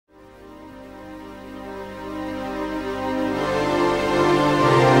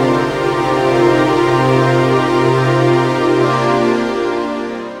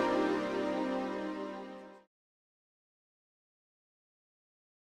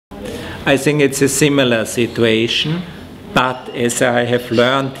I think it's a similar situation, but as I have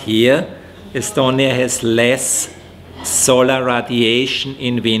learned here, Estonia has less solar radiation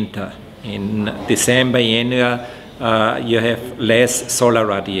in winter. In December, January, you have less solar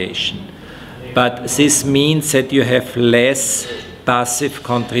radiation. But this means that you have less passive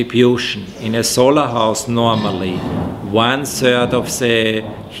contribution. In a solar house, normally, 1/3 of the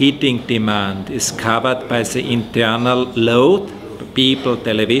heating demand is covered by the internal load, people,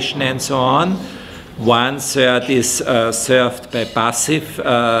 television, and so on. 1/3 is served by passive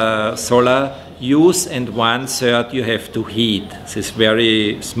solar use, and 1/3 you have to heat, this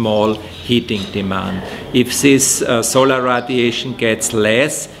very small heating demand. If this solar radiation gets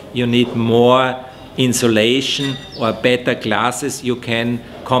less, you need more insulation or better glasses. You can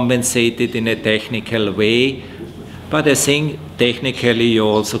compensate it in a technical way, but I think technically you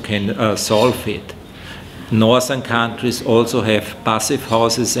also can solve it. Northern countries also have passive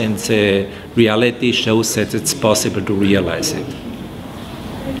houses, and the reality shows that it's possible to realize it.